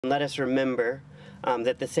Let us remember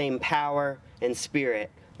that the same power and spirit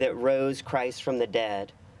that rose Christ from the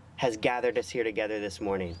dead has gathered us here together this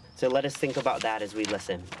morning. So let us think about that as we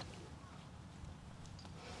listen.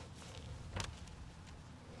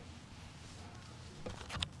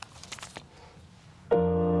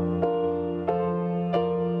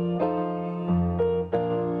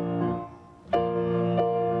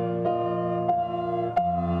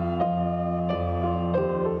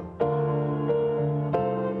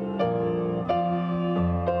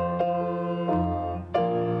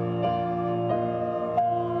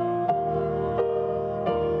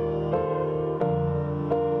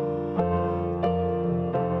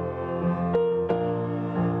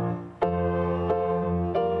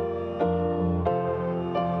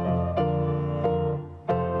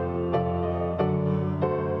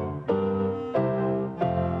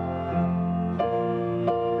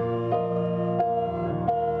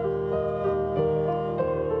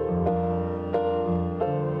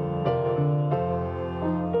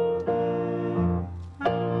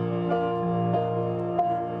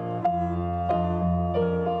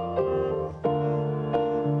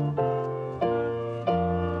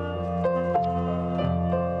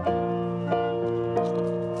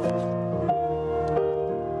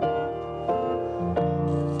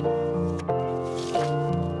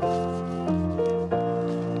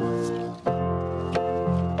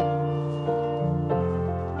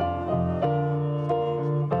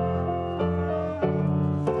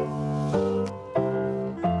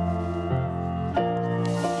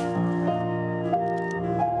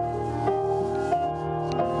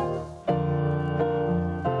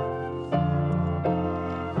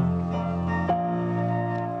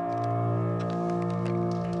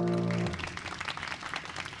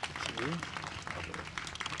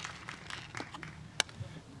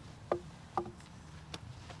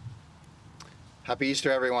 Happy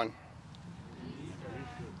Easter, everyone.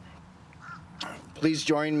 Please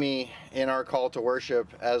join me in our call to worship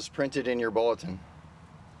as printed in your bulletin.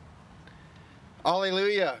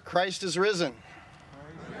 Alleluia, Christ is risen.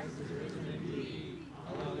 Christ is risen indeed.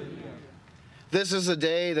 Alleluia. This is a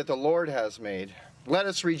day that the Lord has made. Let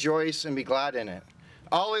us rejoice and be glad in it.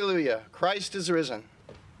 Alleluia, Christ is risen.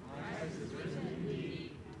 Christ is risen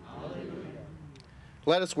indeed. Alleluia.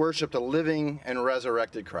 Let us worship the living and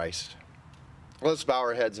resurrected Christ. Let's bow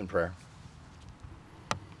our heads in prayer.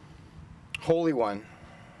 Holy One,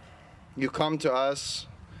 you come to us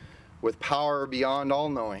with power beyond all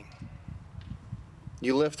knowing.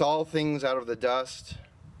 You lift all things out of the dust.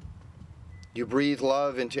 You breathe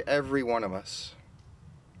love into every one of us.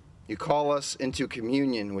 You call us into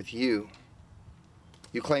communion with you.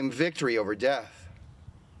 You claim victory over death.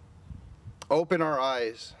 Open our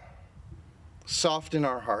eyes, soften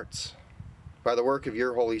our hearts by the work of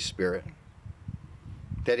your Holy Spirit,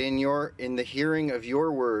 that in the hearing of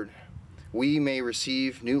your word, we may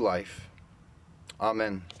receive new life.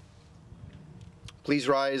 Amen. Please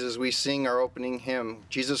rise as we sing our opening hymn,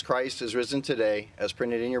 Jesus Christ is risen today, as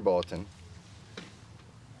printed in your bulletin.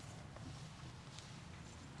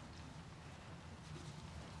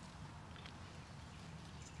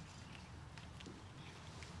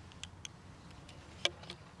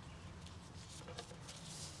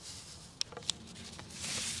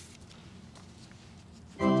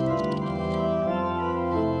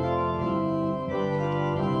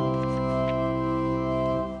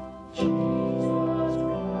 Jesus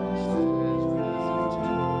Christ is risen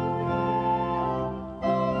today.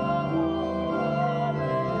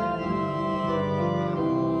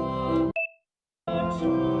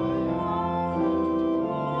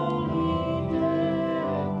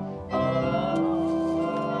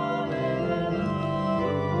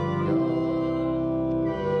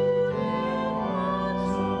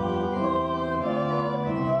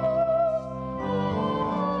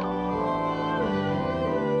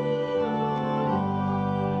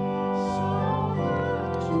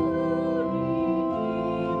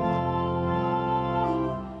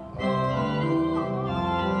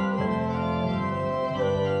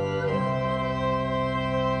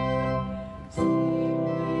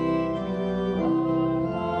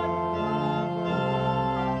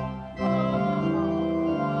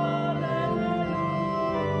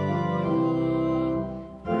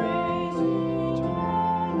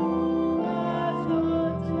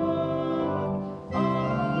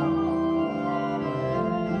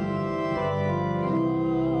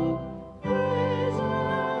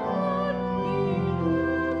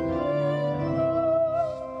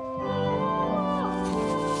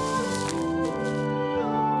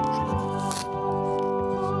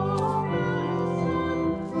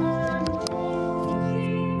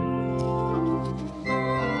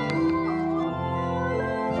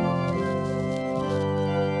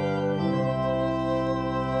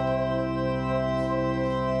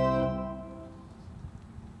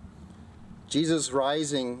 Jesus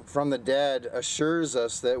rising from the dead assures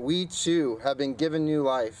us that we too have been given new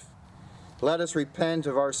life. Let us repent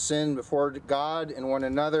of our sin before God and one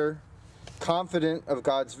another, confident of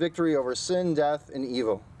God's victory over sin, death, and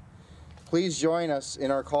evil. Please join us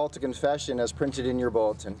in our call to confession as printed in your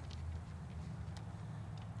bulletin.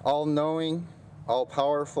 All-knowing,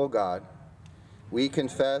 all-powerful God, we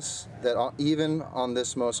confess that even on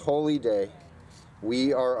this most holy day,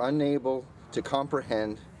 we are unable to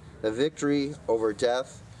comprehend the victory over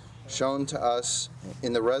death shown to us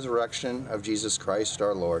in the resurrection of Jesus Christ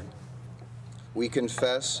our Lord. We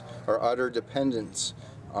confess our utter dependence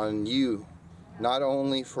on you, not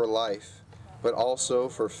only for life, but also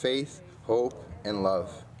for faith, hope, and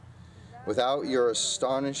love. Without your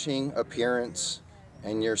astonishing appearance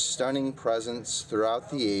and your stunning presence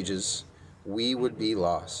throughout the ages, we would be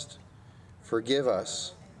lost. Forgive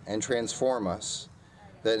us and transform us,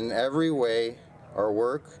 that in every way our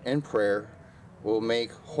work and prayer will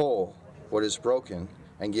make whole what is broken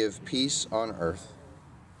and give peace on earth.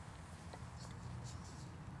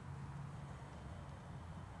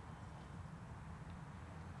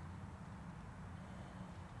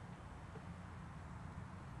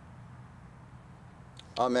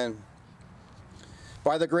 Amen.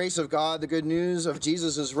 By the grace of God, the good news of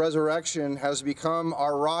Jesus' resurrection has become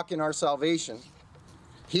our rock and our salvation.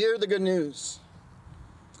 Hear the good news.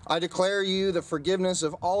 I declare you the forgiveness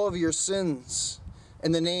of all of your sins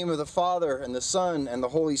in the name of the Father and the Son and the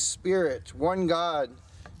Holy Spirit, one God,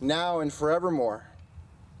 now and forevermore.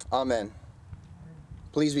 Amen.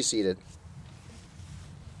 Please be seated.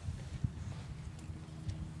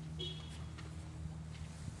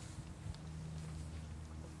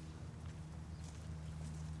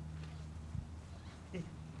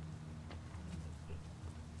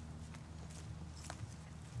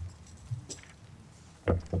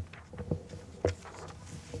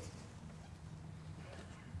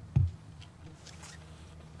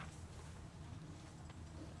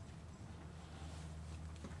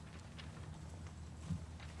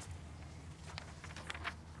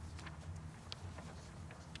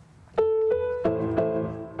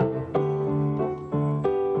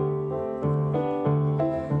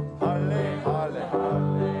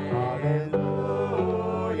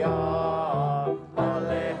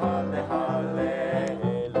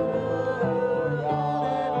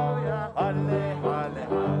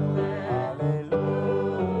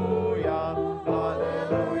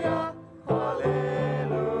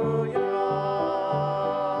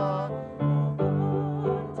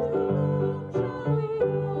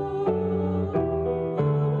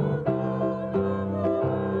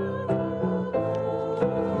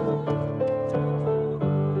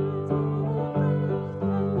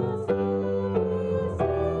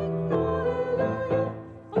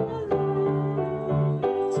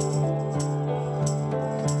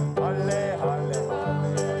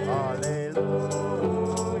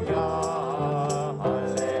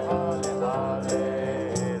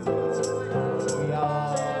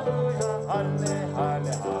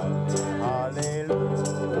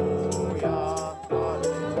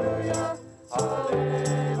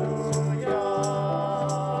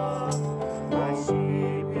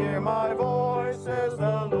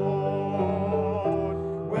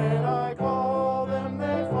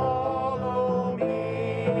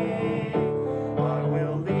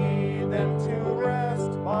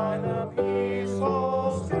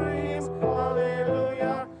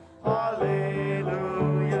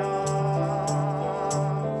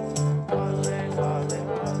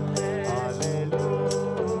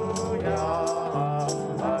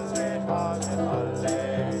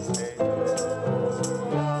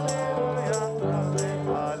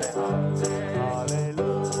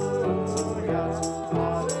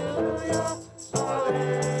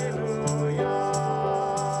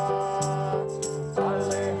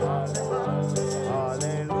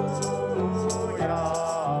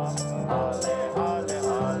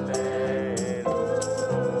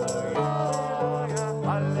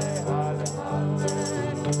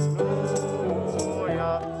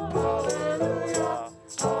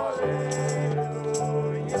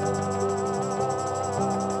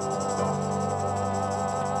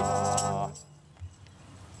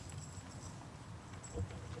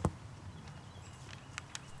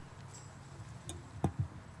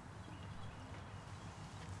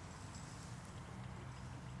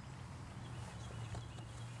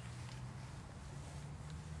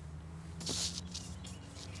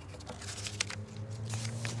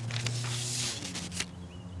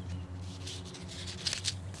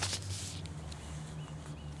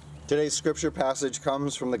 Today's scripture passage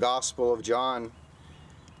comes from the Gospel of John,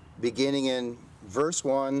 beginning in verse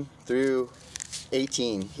 1 through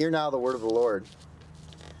 18. Hear now the word of the Lord.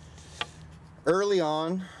 Early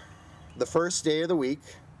on, the first day of the week,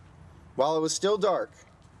 while it was still dark,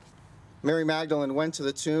 Mary Magdalene went to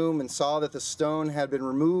the tomb and saw that the stone had been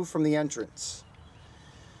removed from the entrance.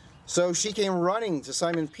 So she came running to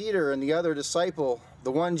Simon Peter and the other disciple,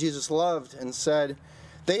 the one Jesus loved, and said,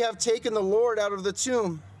 "They have taken the Lord out of the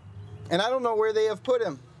tomb, and I don't know where they have put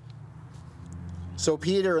him." So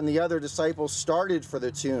Peter and the other disciple started for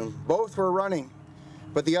the tomb. Both were running,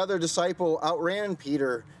 but the other disciple outran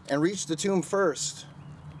Peter and reached the tomb first.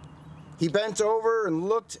 He bent over and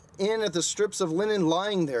looked in at the strips of linen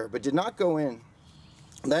lying there, but did not go in.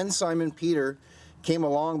 Then Simon Peter came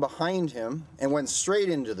along behind him and went straight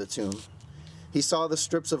into the tomb. He saw the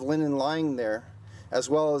strips of linen lying there, as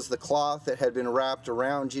well as the cloth that had been wrapped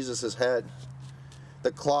around Jesus' head.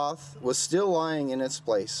 The cloth was still lying in its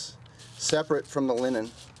place, separate from the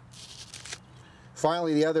linen.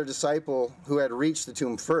 Finally, the other disciple, who had reached the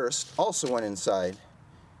tomb first, also went inside.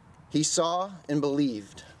 He saw and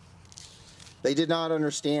believed. They did not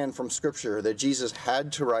understand from Scripture that Jesus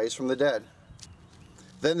had to rise from the dead.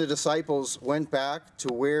 Then the disciples went back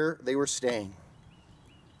to where they were staying.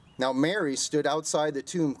 Now Mary stood outside the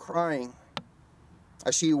tomb crying.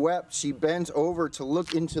 As she wept, she bent over to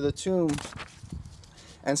look into the tomb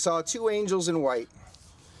and saw two angels in white,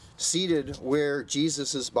 seated where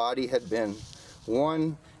Jesus' body had been,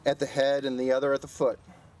 one at the head and the other at the foot.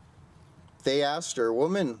 They asked her,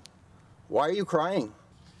 "Woman, why are you crying?"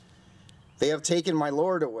 "They have taken my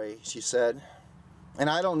Lord away," she said, "and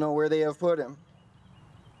I don't know where they have put him."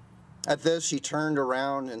 At this, she turned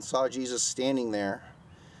around and saw Jesus standing there,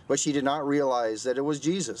 but she did not realize that it was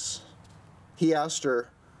Jesus. He asked her,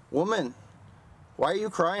 "Woman, why are you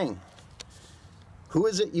crying? Who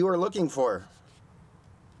is it you are looking for?"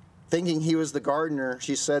 Thinking he was the gardener,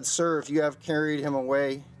 she said, "Sir, if you have carried him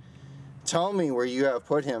away, tell me where you have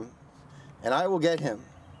put him, and I will get him."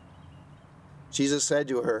 Jesus said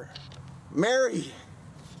to her, "Mary!"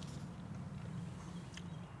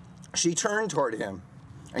 She turned toward him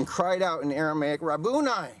and cried out in Aramaic,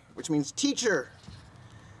 "Rabboni," which means teacher.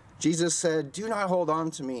 Jesus said, "Do not hold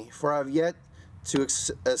on to me, for I have yet to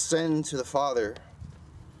ascend to the Father.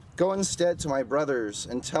 Go instead to my brothers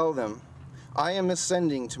and tell them, I am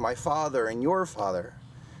ascending to my Father and your Father,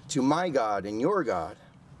 to my God and your God."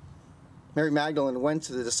 Mary Magdalene went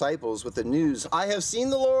to the disciples with the news, "I have seen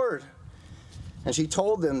the Lord." And she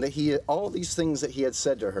told them that all these things that he had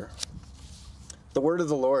said to her. The word of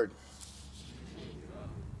the Lord.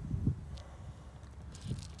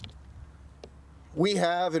 We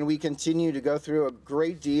have and we continue to go through a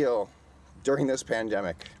great deal during this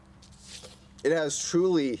pandemic. It has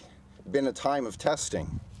truly been a time of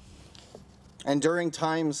testing. And during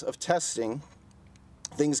times of testing,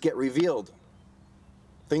 things get revealed.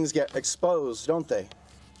 Things get exposed, don't they?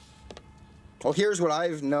 Well, here's what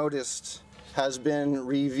I've noticed has been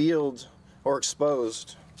revealed or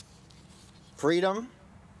exposed. Freedom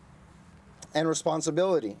and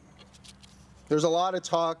responsibility. There's a lot of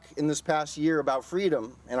talk in this past year about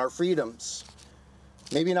freedom and our freedoms.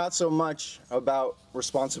 Maybe not so much about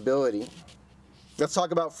responsibility. Let's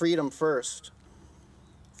talk about freedom first.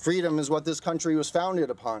 Freedom is what this country was founded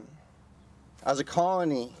upon. As a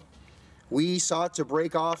colony, we sought to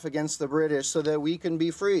break off against the British so that we can be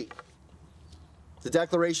free. The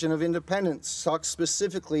Declaration of Independence talks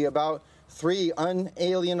specifically about 3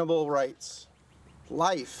 unalienable rights: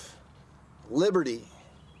 life, liberty,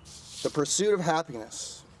 the pursuit of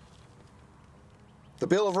happiness. The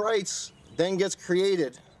Bill of Rights then gets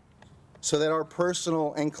created so that our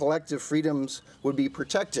personal and collective freedoms would be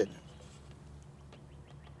protected.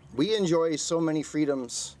 We enjoy so many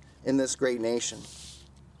freedoms in this great nation.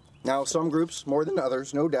 Now, some groups more than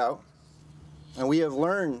others, no doubt, and we have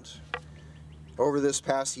learned over this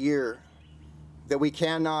past year that we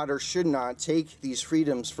cannot or should not take these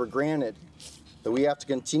freedoms for granted, that we have to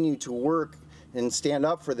continue to work and stand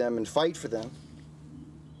up for them and fight for them.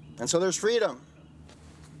 And so there's freedom,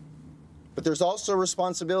 but there's also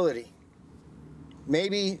responsibility.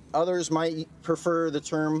 Maybe others might prefer the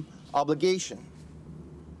term obligation.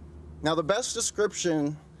 Now, the best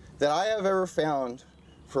description that I have ever found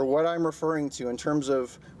for what I'm referring to in terms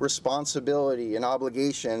of responsibility and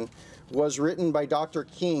obligation was written by Dr.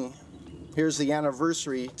 King. Here's the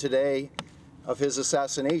anniversary today of his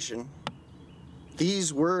assassination.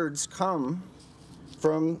 These words come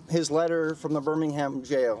from his letter from the Birmingham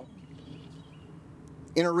jail.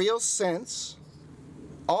 In a real sense,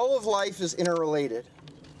 all of life is interrelated.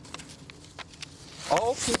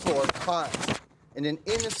 All people are caught in an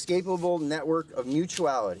inescapable network of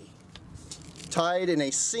mutuality, tied in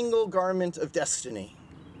a single garment of destiny.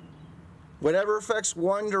 Whatever affects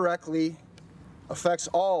one directly affects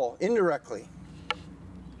all indirectly.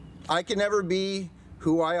 I can never be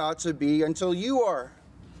who I ought to be until you are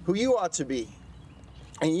who you ought to be.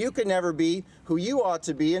 And you can never be who you ought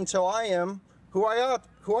to be until I am who I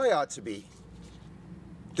ought to be.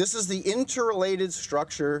 This is the interrelated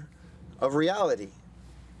structure of reality.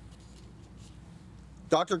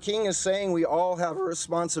 Dr. King is saying we all have a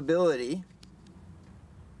responsibility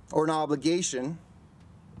or an obligation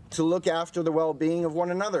to look after the well-being of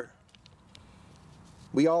one another.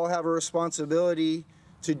 We all have a responsibility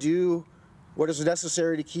to do what is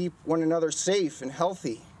necessary to keep one another safe and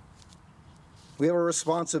healthy. We have a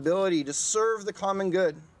responsibility to serve the common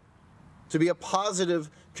good, to be a positive,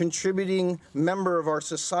 contributing member of our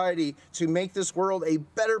society, to make this world a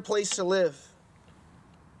better place to live.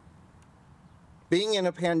 Being in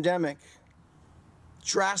a pandemic,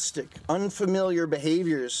 drastic, unfamiliar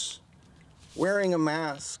behaviors, wearing a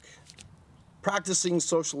mask, practicing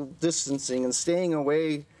social distancing and staying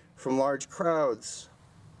away from large crowds,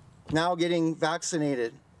 now getting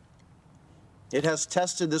vaccinated. It has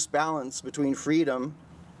tested this balance between freedom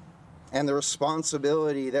and the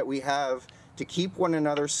responsibility that we have to keep one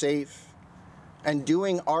another safe and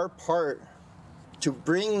doing our part to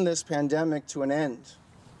bring this pandemic to an end.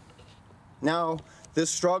 Now, this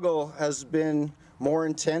struggle has been more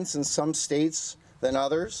intense in some states than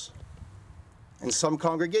others, in some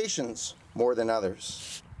congregations more than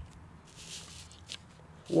others.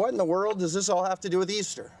 What in the world does this all have to do with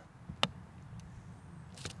Easter?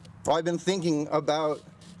 Well, I've been thinking about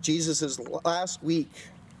Jesus' last week,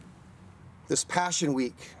 this Passion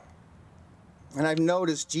Week, and I've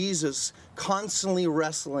noticed Jesus constantly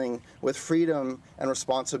wrestling with freedom and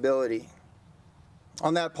responsibility.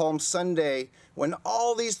 On that Palm Sunday, when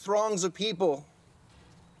all these throngs of people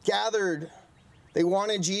gathered, they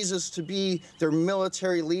wanted Jesus to be their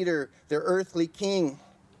military leader, their earthly king.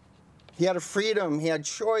 He had a freedom, he had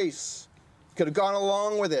choice, could have gone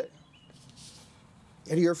along with it.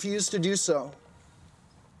 Yet he refused to do so.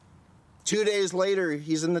 2 days later,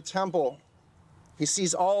 he's in the temple. He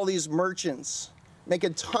sees all these merchants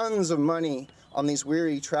making tons of money on these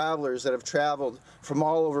weary travelers that have traveled from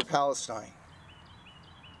all over Palestine.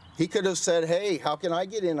 He could have said, hey, how can I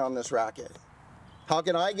get in on this racket? How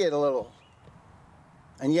can I get a little?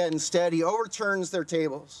 And yet instead, he overturns their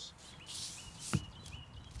tables.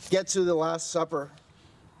 Get to the Last Supper.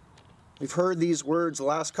 We've heard these words the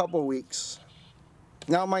last couple of weeks.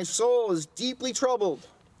 Now my soul is deeply troubled.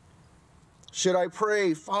 Should I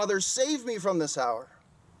pray, Father, save me from this hour?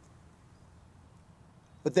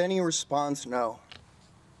 But then he responds, no.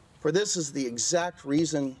 For this is the exact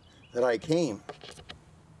reason that I came.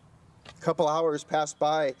 A couple hours pass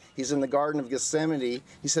by. He's in the Garden of Gethsemane.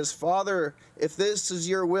 He says, Father, if this is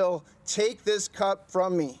your will, take this cup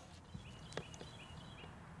from me.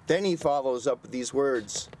 Then he follows up with these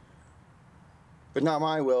words, but not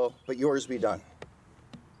my will, but yours be done.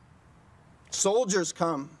 Soldiers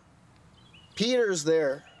come. Peter's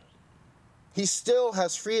there. He still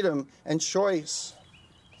has freedom and choice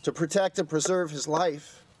to protect and preserve his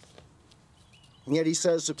life. And yet he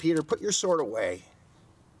says to Peter, put your sword away,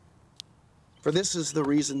 for this is the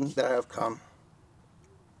reason that I have come.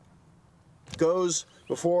 Goes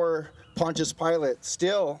before Pontius Pilate.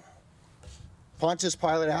 Still, Pontius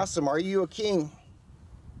Pilate asks him, are you a king?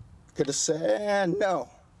 Could have said, no,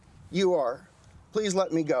 you are. Please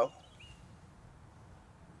let me go.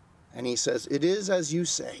 And he says, it is as you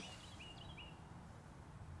say.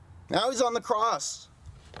 Now he's on the cross.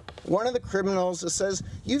 One of the criminals that says,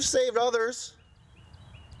 you've saved others.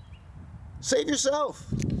 Save yourself.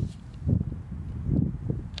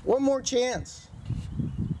 One more chance.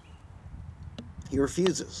 He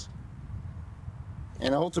refuses.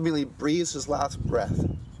 And ultimately breathes his last breath.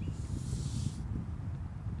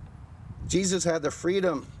 Jesus had the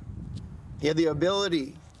freedom. He had the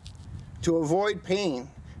ability to avoid pain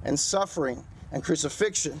and suffering and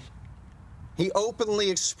crucifixion. He openly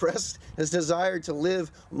expressed his desire to live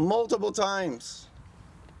multiple times.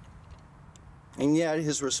 And yet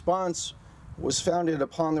his response was founded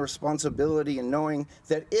upon the responsibility and knowing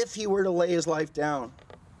that if he were to lay his life down,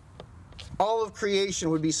 all of creation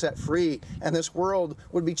would be set free and this world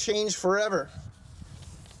would be changed forever.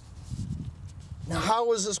 Now, how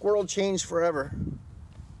was this world changed forever?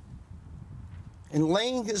 In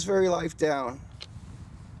laying his very life down,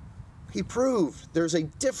 he proved there's a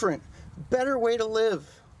different, better way to live.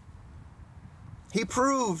 He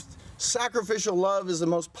proved sacrificial love is the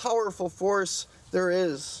most powerful force there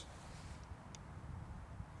is.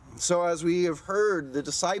 So as we have heard, the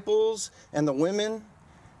disciples and the women,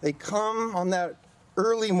 they come on that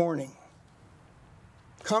early morning.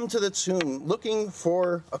 come to the tomb looking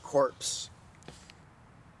for a corpse.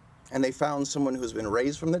 And they found someone who's been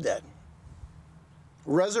raised from the dead,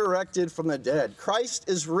 resurrected from the dead. Christ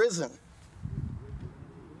is risen.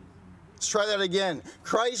 Let's try that again.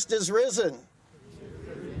 Christ is risen.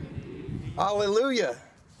 Hallelujah.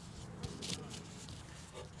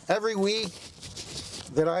 Every week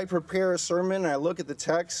that I prepare a sermon and I look at the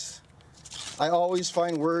text, I always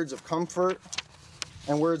find words of comfort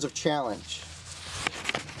and words of challenge.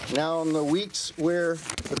 Now, in the weeks where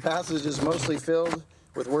the passage is mostly filled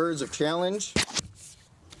with words of challenge,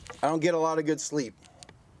 I don't get a lot of good sleep.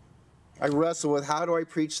 I wrestle with, how do I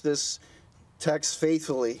preach this text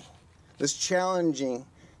faithfully, this challenging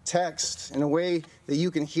text, in a way that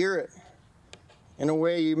you can hear it, in a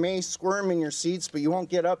way you may squirm in your seats, but you won't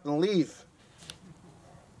get up and leave.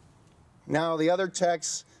 Now, the other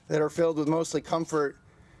texts that are filled with mostly comfort,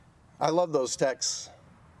 I love those texts.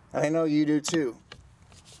 And I know you do too.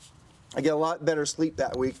 I get a lot better sleep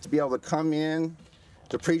that week to be able to come in,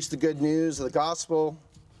 to preach the good news of the gospel,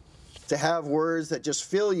 to have words that just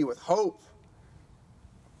fill you with hope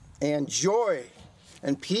and joy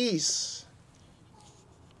and peace.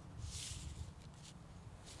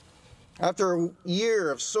 After a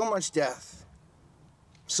year of so much death,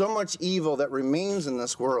 so much evil that remains in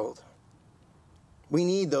this world, we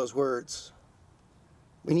need those words.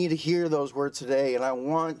 We need to hear those words today, and I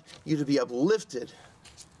want you to be uplifted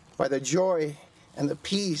by the joy and the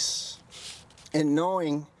peace in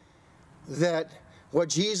knowing that what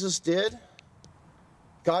Jesus did,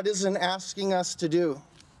 God isn't asking us to do.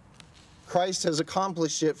 Christ has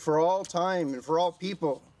accomplished it for all time and for all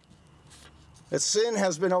people. That sin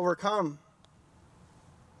has been overcome.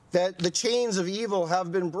 That the chains of evil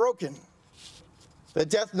have been broken. That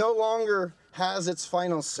death no longer has its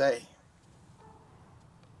final say.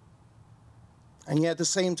 And yet at the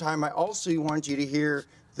same time, I also want you to hear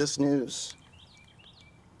this news.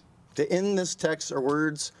 That in this text are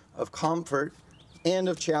words of comfort and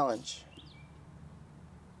of challenge.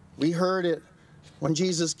 We heard it when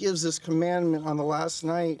Jesus gives this commandment on the last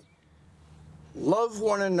night. Love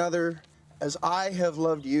one another as I have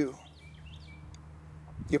loved you.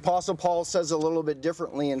 The Apostle Paul says a little bit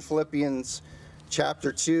differently in Philippians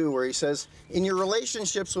chapter 2, where he says, in your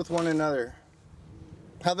relationships with one another,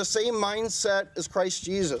 have the same mindset as Christ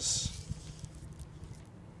Jesus.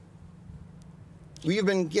 We have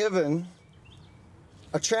been given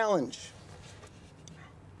a challenge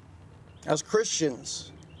as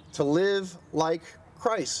Christians to live like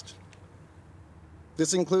Christ.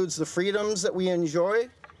 This includes the freedoms that we enjoy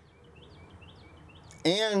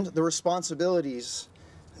and the responsibilities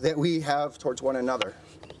that we have towards one another.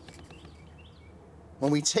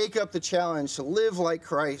 When we take up the challenge to live like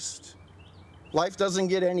Christ, life doesn't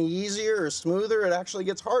get any easier or smoother. It actually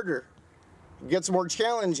gets harder. It gets more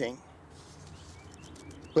challenging.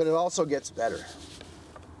 But it also gets better.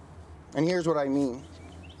 And here's what I mean.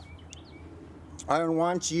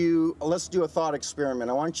 Let's do a thought experiment.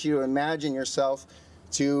 I want you to imagine yourself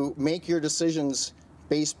to make your decisions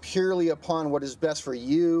based purely upon what is best for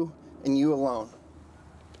you and you alone.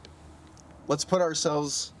 Let's put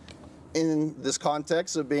ourselves in this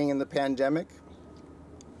context of being in the pandemic.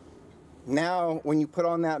 Now, when you put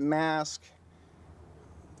on that mask,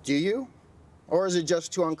 do you? Or is it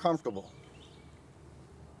just too uncomfortable?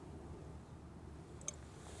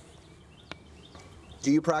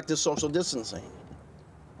 Do you practice social distancing?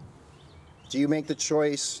 Do you make the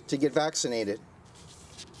choice to get vaccinated?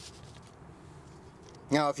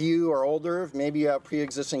 Now, if you are older, maybe you have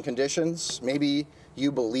pre-existing conditions, maybe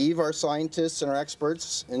you believe our scientists and our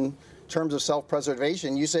experts in terms of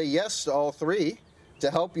self-preservation, you say yes to all three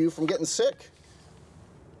to help you from getting sick.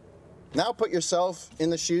 Now put yourself in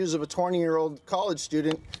the shoes of a 20-year-old college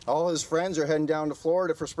student. All his friends are heading down to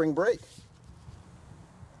Florida for spring break.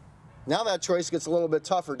 Now that choice gets a little bit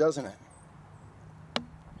tougher, doesn't it?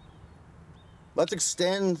 Let's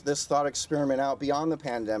extend this thought experiment out beyond the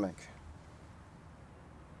pandemic.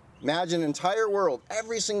 Imagine an entire world,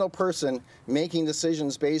 every single person making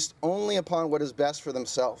decisions based only upon what is best for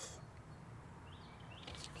themselves.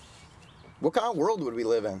 What kind of world would we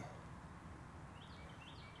live in?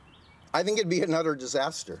 I think it'd be another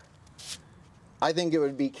disaster. I think it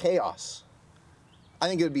would be chaos. I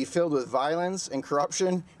think it would be filled with violence and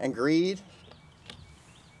corruption and greed.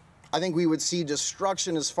 I think we would see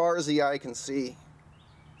destruction as far as the eye can see.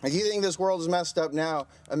 If you think this world is messed up now,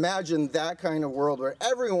 imagine that kind of world where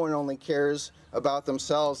everyone only cares about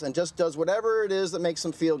themselves and just does whatever it is that makes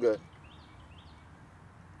them feel good.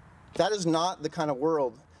 That is not the kind of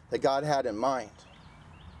world that God had in mind.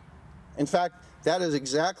 In fact, that is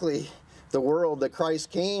exactly the world that Christ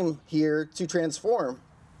came here to transform.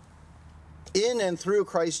 In and through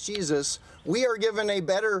Christ Jesus, we are given a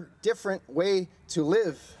better, different way to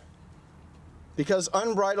live. Because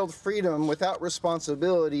unbridled freedom without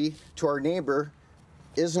responsibility to our neighbor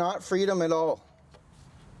is not freedom at all.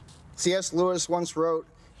 C.S. Lewis once wrote,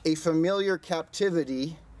 "A familiar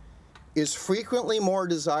captivity is frequently more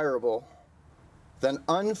desirable than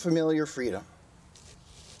unfamiliar freedom."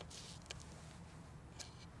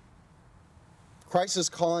 Christ is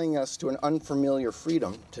calling us to an unfamiliar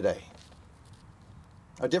freedom today.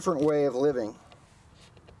 A different way of living,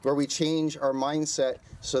 where we change our mindset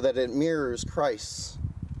so that it mirrors Christ's.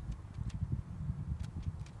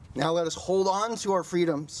 Now let us hold on to our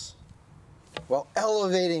freedoms while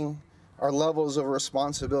elevating our levels of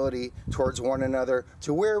responsibility towards one another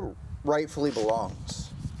to where it rightfully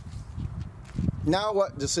belongs. Now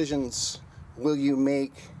what decisions will you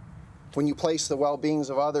make when you place the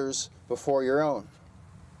well-beings of others before your own?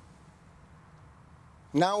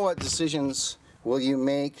 Now what decisions will you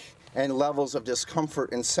make and levels of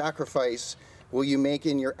discomfort and sacrifice will you make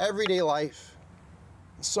in your everyday life?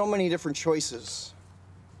 So many different choices.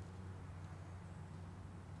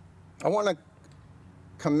 I want to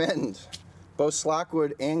commend both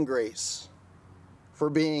Slackwood and Grace for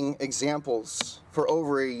being examples for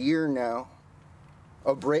over a year now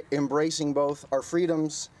of embracing both our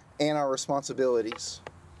freedoms and our responsibilities.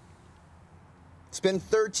 It's been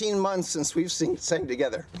 13 months since we've sang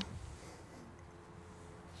together.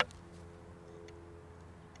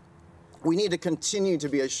 We need to continue to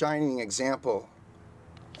be a shining example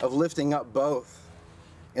of lifting up both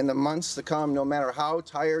in the months to come, no matter how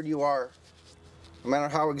tired you are, no matter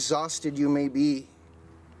how exhausted you may be.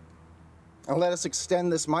 And let us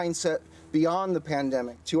extend this mindset beyond the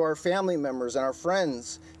pandemic to our family members and our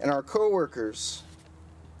friends and our coworkers.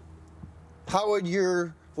 How would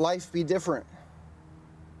your life be different?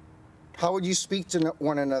 How would you speak to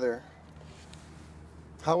one another?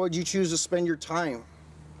 How would you choose to spend your time?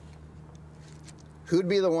 Who'd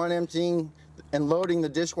be the one emptying and loading the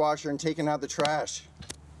dishwasher and taking out the trash?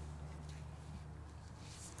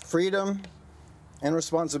 Freedom and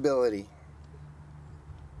responsibility.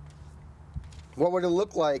 What would it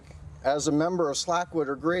look like as a member of Slackwood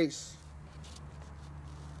or Grace?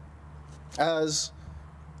 As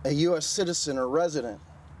a U.S. citizen or resident?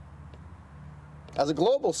 As a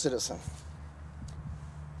global citizen?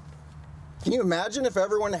 Can you imagine if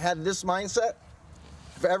everyone had this mindset?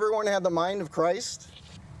 If everyone had the mind of Christ,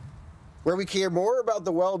 where we care more about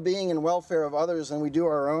the well-being and welfare of others than we do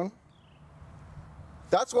our own?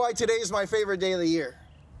 That's why today is my favorite day of the year.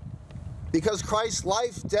 Because Christ's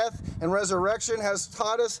life, death, and resurrection has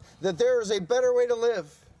taught us that there is a better way to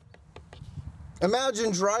live.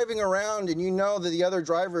 Imagine driving around and you know that the other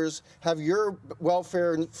drivers have your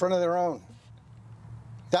welfare in front of their own.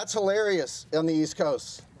 That's hilarious on the East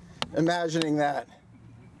Coast, imagining that.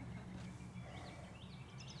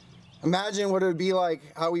 Imagine what it would be like,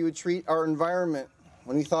 how we would treat our environment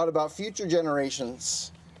when we thought about future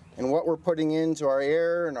generations and what we're putting into our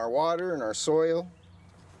air and our water and our soil.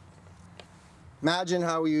 Imagine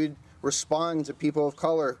how we would respond to people of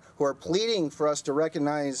color who are pleading for us to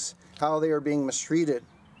recognize how they are being mistreated,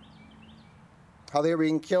 how they are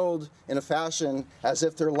being killed in a fashion as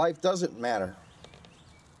if their life doesn't matter.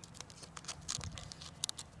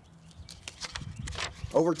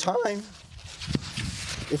 Over time,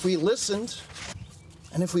 if we listened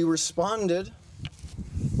and if we responded,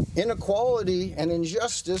 inequality and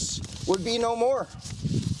injustice would be no more.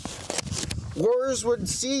 Wars would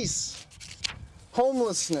cease.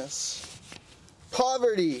 Homelessness,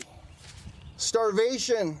 poverty,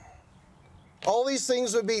 starvation, all these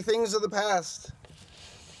things would be things of the past.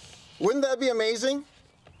 Wouldn't that be amazing?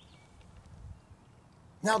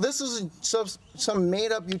 Now, this isn't some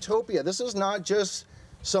made-up utopia. This is not just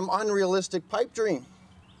some unrealistic pipe dream.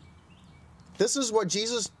 This is what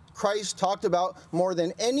Jesus Christ talked about more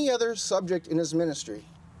than any other subject in his ministry.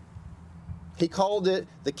 He called it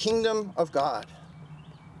the kingdom of God.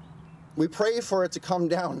 We pray for it to come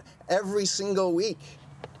down every single week.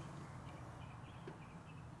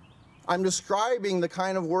 I'm describing the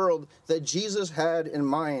kind of world that Jesus had in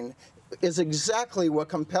mind is exactly what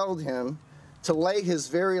compelled him to lay his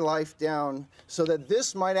very life down so that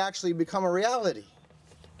this might actually become a reality.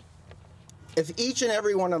 If each and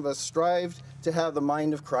every one of us strived to have the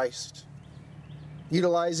mind of Christ,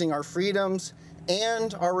 utilizing our freedoms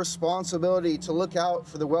and our responsibility to look out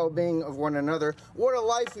for the well-being of one another, what a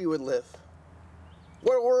life we would live.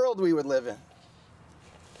 What a world we would live in.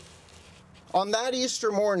 On that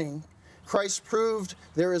Easter morning, Christ proved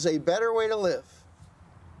there is a better way to live.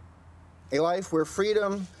 A life where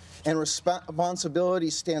freedom and responsibility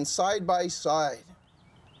stand side by side.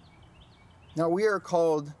 Now we are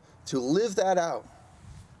called to live that out.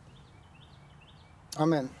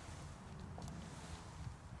 Amen.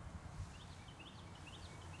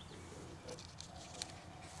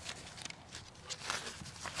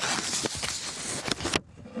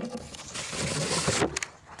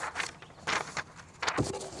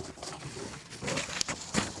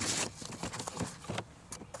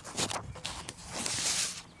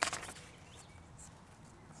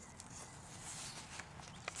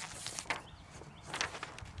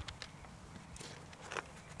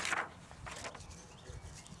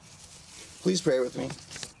 Please pray with me.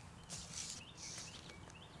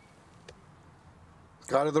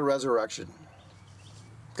 God of the resurrection,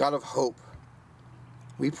 God of hope,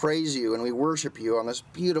 we praise you and we worship you on this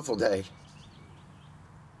beautiful day.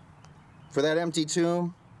 For that empty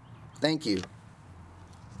tomb, thank you.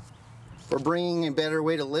 For bringing a better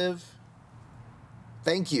way to live,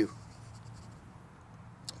 thank you.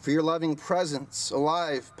 For your loving presence,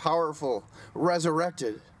 alive, powerful,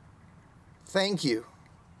 resurrected, thank you.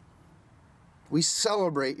 We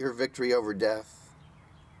celebrate your victory over death,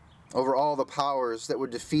 over all the powers that would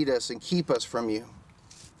defeat us and keep us from you.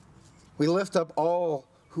 We lift up all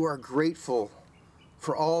who are grateful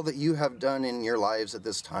for all that you have done in your lives at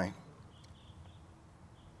this time.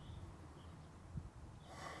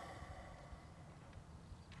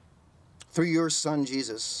 Through your Son,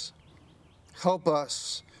 Jesus, help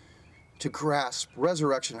us to grasp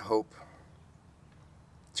resurrection hope,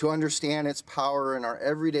 to understand its power in our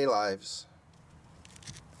everyday lives,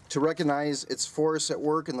 to recognize its force at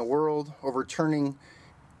work in the world, overturning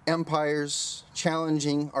empires,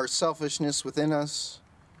 challenging our selfishness within us,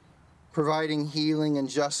 providing healing and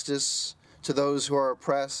justice to those who are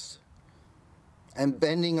oppressed, and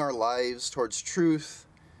bending our lives towards truth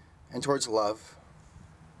and towards love.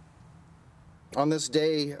 On this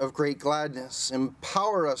day of great gladness,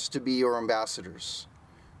 empower us to be your ambassadors,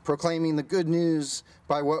 proclaiming the good news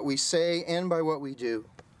by what we say and by what we do.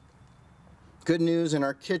 Good news in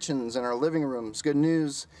our kitchens and our living rooms. Good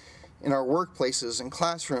news in our workplaces and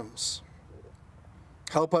classrooms.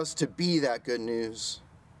 Help us to be that good news,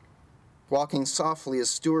 walking softly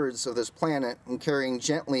as stewards of this planet and caring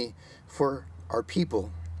gently for our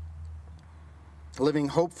people, living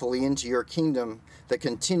hopefully into your kingdom that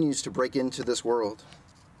continues to break into this world.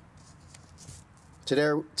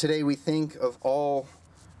 Today we think of all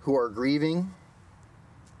who are grieving,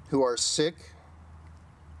 who are sick,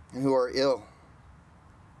 and who are ill.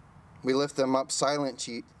 We lift them up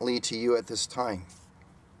silently to you at this time.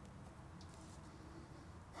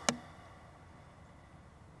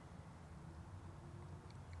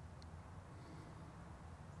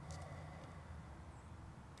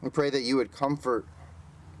 We pray that you would comfort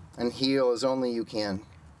and heal as only you can.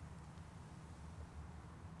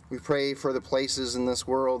 We pray for the places in this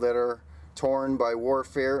world that are torn by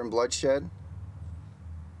warfare and bloodshed.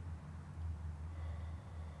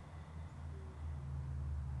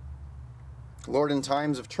 Lord, in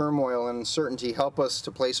times of turmoil and uncertainty, help us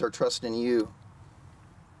to place our trust in you.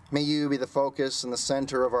 May you be the focus and the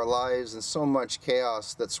center of our lives in so much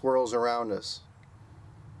chaos that swirls around us.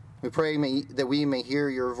 We pray that we may hear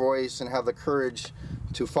your voice and have the courage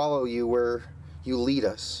to follow you where you lead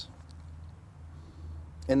us.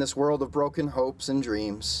 In this world of broken hopes and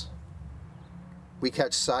dreams, we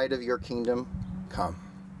catch sight of your kingdom come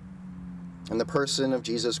in the person of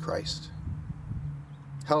Jesus Christ.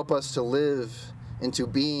 Help us to live into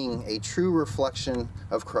being a true reflection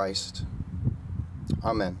of Christ.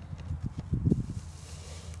 Amen.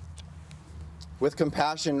 With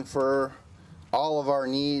compassion for all of our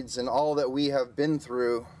needs and all that we have been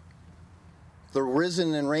through, the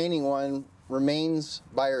risen and reigning one remains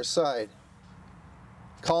by our side,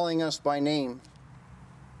 calling us by name.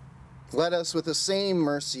 Let us, with the same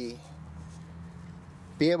mercy,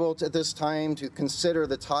 be able to, at this time, to consider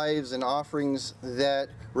the tithes and offerings that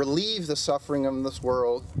relieve the suffering of this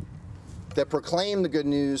world, that proclaim the good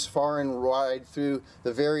news far and wide through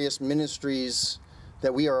the various ministries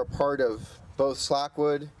that we are a part of, both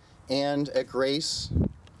Slackwood and at Grace.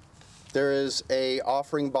 There is an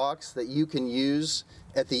offering box that you can use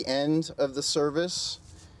at the end of the service,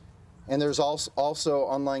 and there's also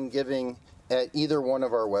online giving at either one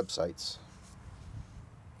of our websites.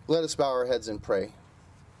 Let us bow our heads and pray.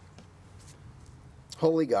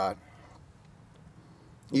 Holy God,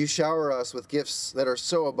 you shower us with gifts that are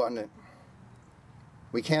so abundant,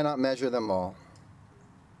 we cannot measure them all.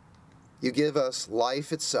 You give us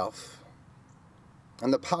life itself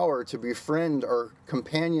and the power to befriend our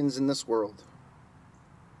companions in this world.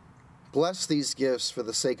 Bless these gifts for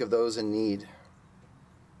the sake of those in need.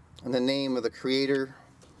 In the name of the Creator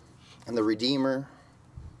and the Redeemer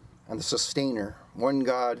and the sustainer, one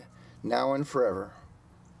God, now and forever.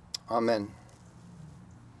 Amen.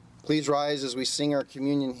 Please rise as we sing our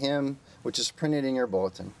communion hymn, which is printed in your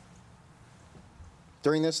bulletin.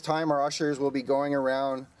 During this time, our ushers will be going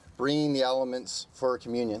around bringing the elements for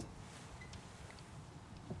communion.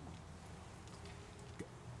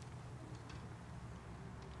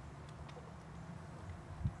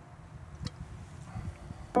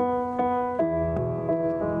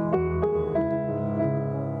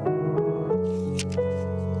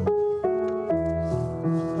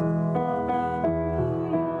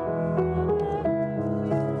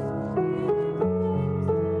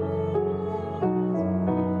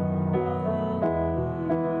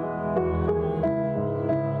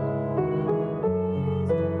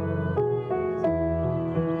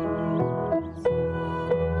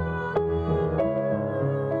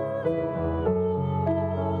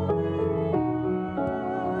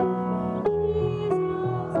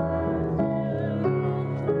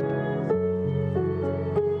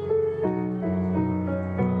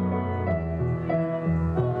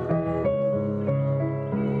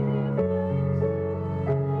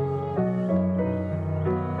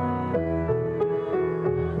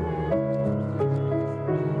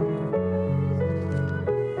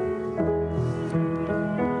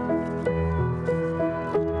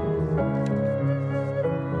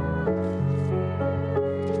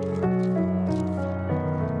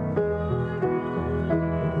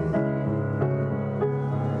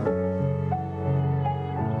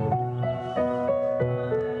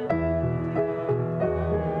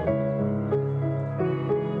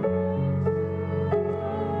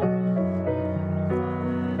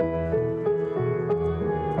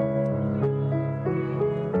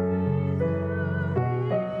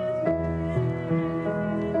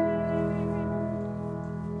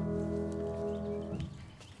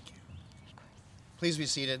 Please be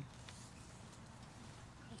seated.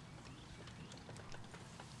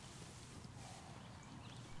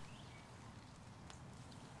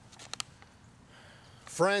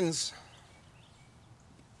 Friends,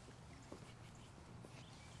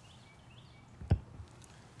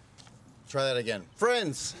 try that again.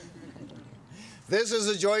 Friends, this is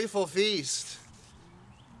a joyful feast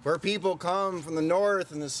where people come from the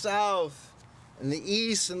north and the south and the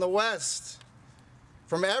east and the west,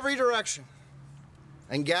 from every direction,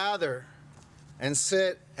 and gather and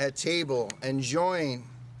sit at table and join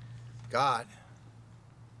God.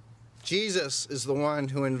 Jesus is the one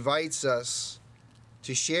who invites us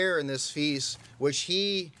to share in this feast which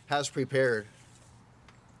he has prepared.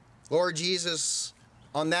 Lord Jesus,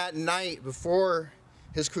 on that night before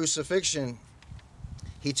his crucifixion,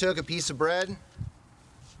 he took a piece of bread,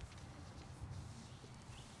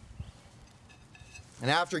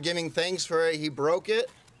 and after giving thanks for it, he broke it.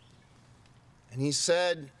 And he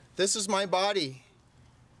said, "This is my body,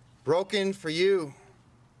 broken for you.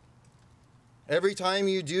 Every time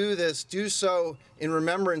you do this, do so in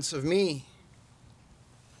remembrance of me."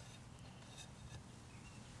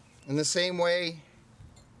 In the same way,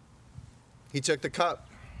 he took the cup.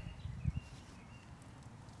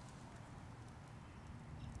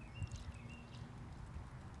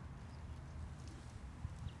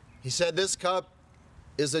 He said, "This cup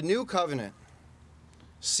is a new covenant,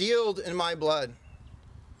 sealed in my blood,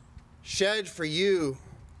 shed for you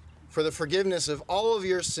for the forgiveness of all of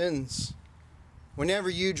your sins. Whenever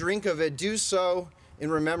you drink of it, do so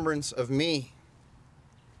in remembrance of me."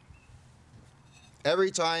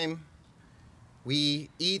 Every time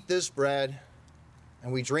we eat this bread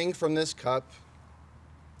and we drink from this cup,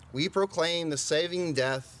 we proclaim the saving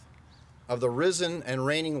death of the risen and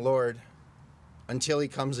reigning Lord until he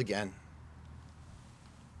comes again.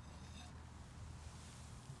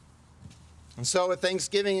 And so with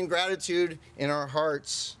thanksgiving and gratitude in our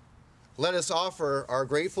hearts, let us offer our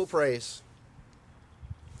grateful praise.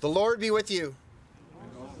 The Lord be with you.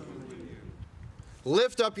 And also with you.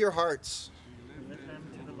 Lift up your hearts. Lift them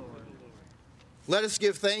to the Lord. Let us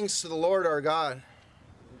give thanks to the Lord our God.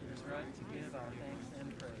 It is right to give our thanks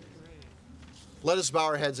and praise. Let us bow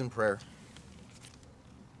our heads in prayer.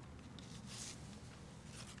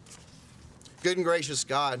 Good and gracious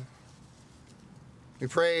God, we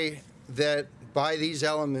pray that by these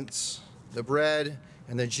elements, the bread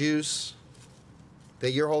and the juice,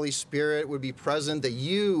 that your Holy Spirit would be present, that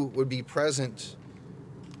you would be present,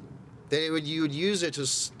 that you would use it to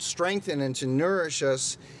strengthen and to nourish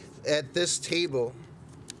us at this table,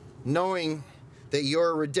 knowing that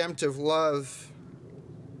your redemptive love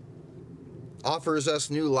offers us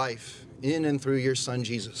new life in and through your Son,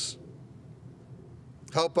 Jesus.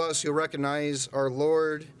 Help us who recognize our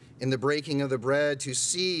Lord in the breaking of the bread, to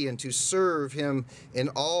see and to serve him in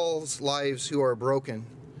all's lives who are broken,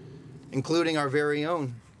 including our very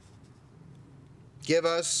own. Give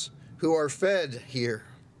us who are fed here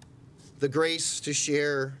the grace to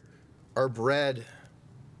share our bread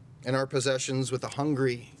and our possessions with the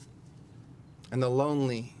hungry and the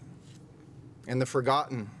lonely and the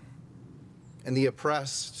forgotten and the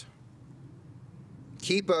oppressed.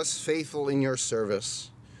 Keep us faithful in your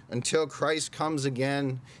service until Christ comes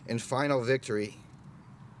again in final victory,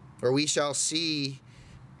 where we shall see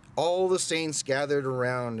all the saints gathered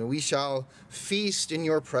around and we shall feast in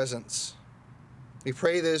your presence. We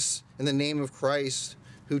pray this in the name of Christ,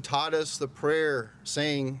 who taught us the prayer,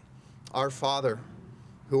 saying, Our Father,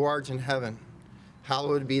 who art in heaven,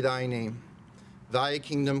 hallowed be thy name. Thy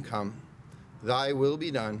kingdom come, thy will be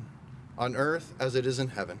done, on earth as it is in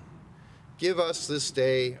heaven. Give us this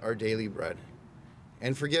day our daily bread,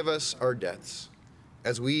 and forgive us our debts,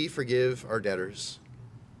 as we forgive our debtors.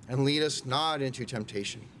 And lead us not into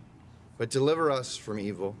temptation, but deliver us from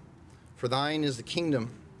evil. For thine is the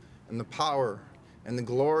kingdom, and the power, and the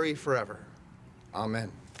glory forever.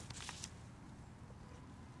 Amen.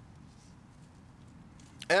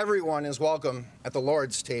 Everyone is welcome at the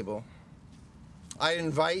Lord's table. I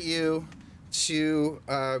invite you to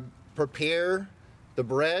prepare the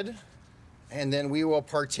bread, and then we will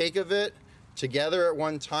partake of it together at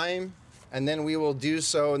one time, and then we will do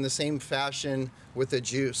so in the same fashion with the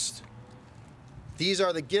juice. These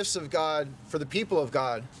are the gifts of God for the people of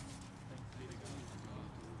God.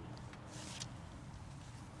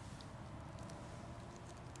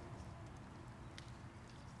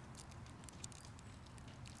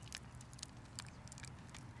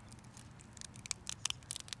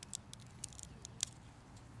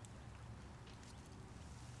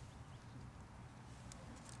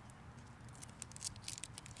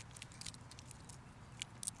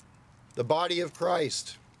 The body of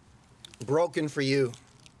Christ, broken for you.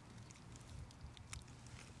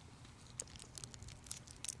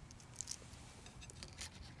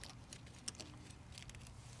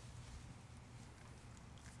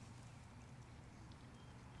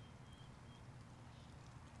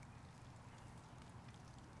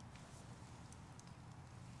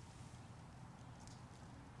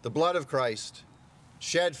 The blood of Christ,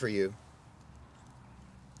 shed for you.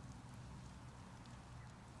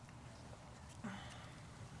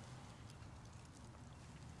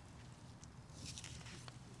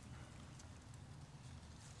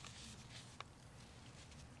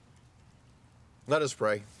 Let us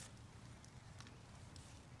pray.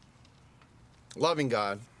 Loving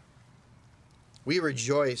God, we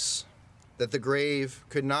rejoice that the grave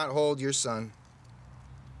could not hold your Son,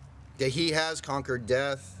 that he has conquered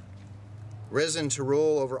death, risen to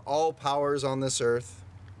rule over all powers on this earth.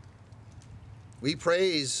 We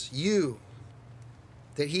praise you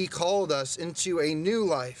that he called us into a new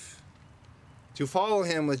life, to follow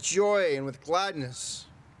him with joy and with gladness.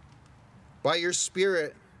 By your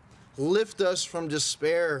Spirit, lift us from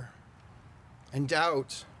despair and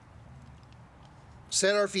doubt.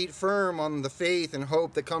 Set our feet firm on the faith and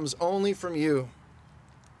hope that comes only from you.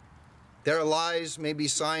 That our lives may be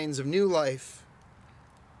signs of new life,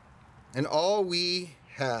 and all we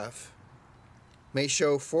have may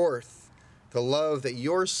show forth the love that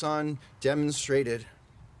your Son demonstrated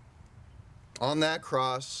on that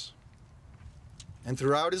cross and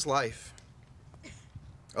throughout his life.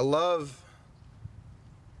 A love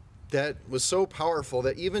that was so powerful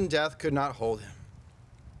that even death could not hold him.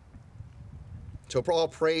 So all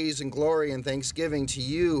praise and glory and thanksgiving to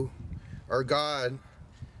you, our God,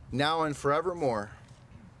 now and forevermore.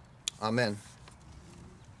 Amen.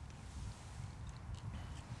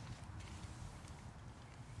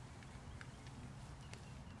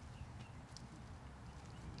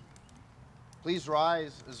 Please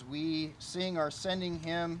rise as we sing our sending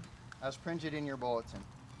hymn as printed in your bulletin.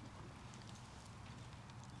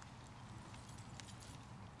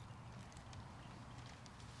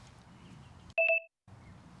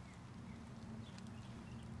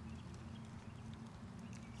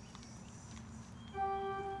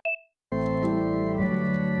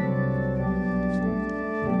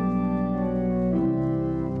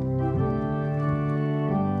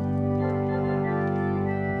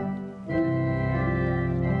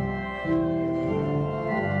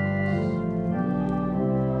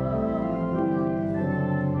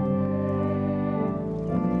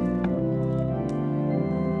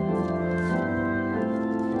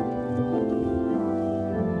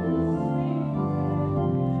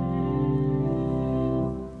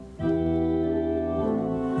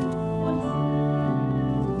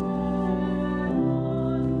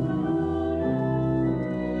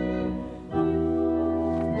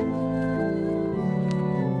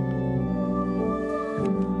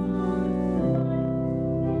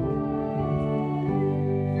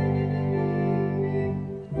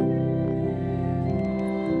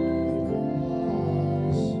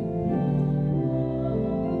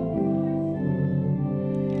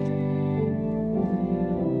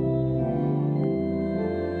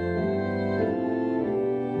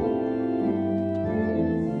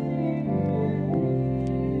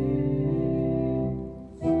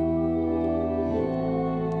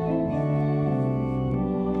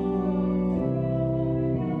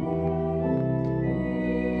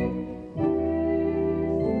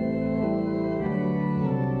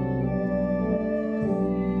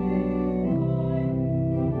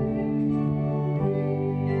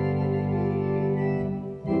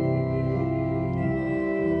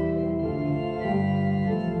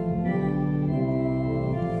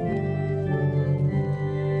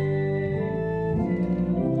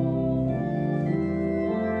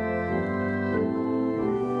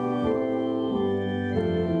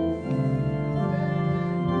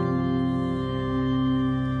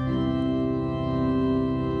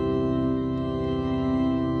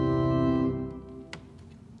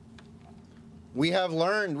 We have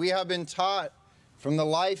learned, we have been taught from the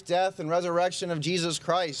life, death, and resurrection of Jesus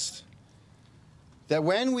Christ that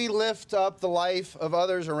when we lift up the life of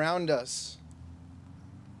others around us,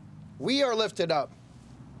 we are lifted up.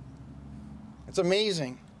 It's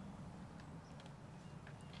amazing.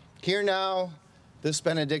 Hear now this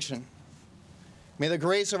benediction. May the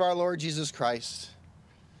grace of our Lord Jesus Christ,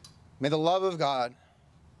 may the love of God,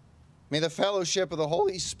 may the fellowship of the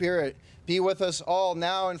Holy Spirit be with us all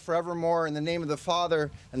now and forevermore, in the name of the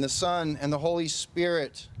Father and the Son and the Holy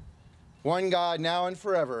Spirit, one God, now and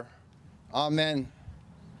forever. Amen.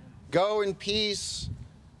 Go in peace,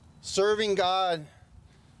 serving God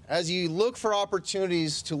as you look for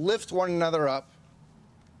opportunities to lift one another up.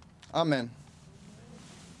 Amen.